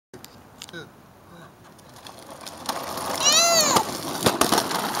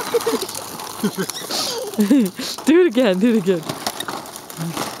Do it again, do it again.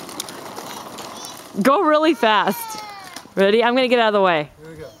 Go really fast. Ready? I'm gonna get out of the way.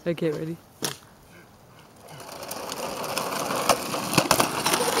 Here we go. Okay, ready?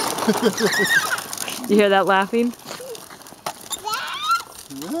 You hear that laughing?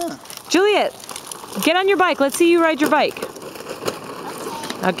 Yeah. Juliet, get on your bike. Let's see you ride your bike.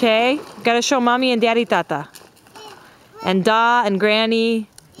 Okay? Gotta show Mommy and Daddy Tata. And Da and Granny.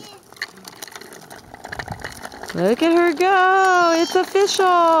 Look at her go! It's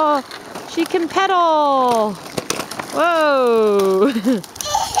official! She can pedal! Whoa!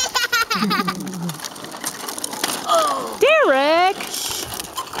 Derek!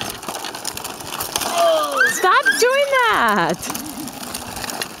 Stop doing that!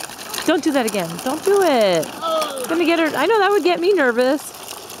 Don't do that again. Don't do it. It's gonna get her. I know that would get me nervous.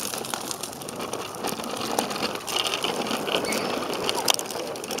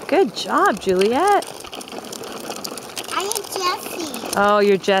 Good job, Juliet. I am Jessie. Oh,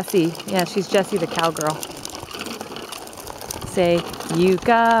 you're Jessie. Yeah, she's Jessie the cowgirl. Say, you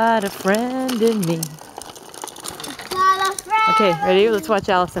got a friend in me. Got a friend. Okay, ready? Let's watch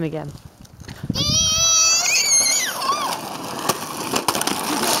Allison again.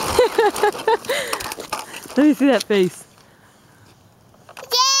 Let me see that face.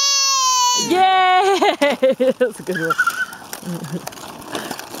 Yay! Yay! That's a good one.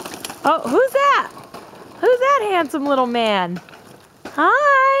 Oh, who's that? Who's that handsome little man?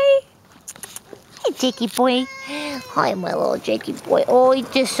 Hi. Hey, Jakey boy. Hi, my little Jakey boy. Oh, he's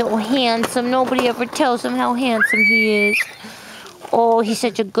just so handsome. Nobody ever tells him how handsome he is. Oh, he's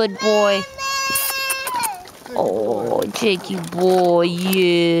such a good boy. Oh, Jakey boy.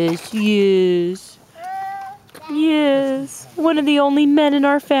 Yes, yes. Yes, one of the only men in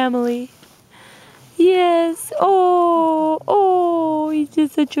our family. Yes. Oh, he's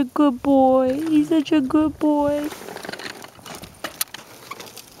just such a good boy. He's such a good boy.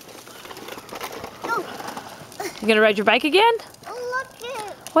 You gonna ride your bike again? Oh, look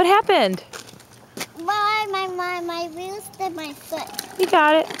it. What happened? My wheels did my foot. You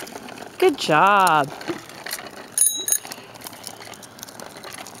got it. Good job.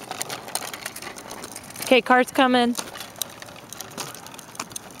 Okay, car's coming.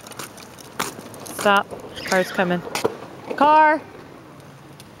 Stop. Car's coming. Car.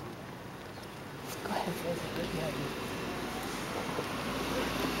 Go ahead.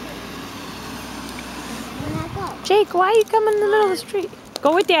 When I go. Jake, why are you coming in the middle of the street?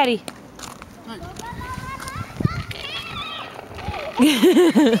 Go with Daddy.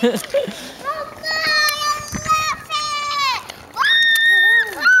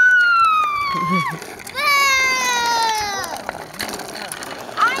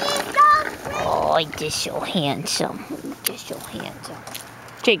 Oh, he's just so handsome. Just so handsome.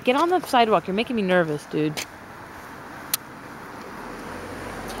 Jake, get on the sidewalk. You're making me nervous, dude.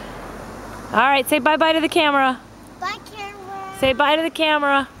 All right, say bye-bye to the camera. Bye, camera. Say bye to the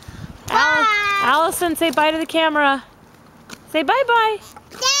camera. Bye. Allison, say bye to the camera. Say bye-bye.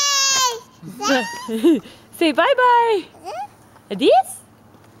 Yay! Say bye-bye. Adios.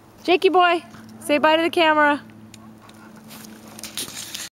 Jakey boy, say bye to the camera.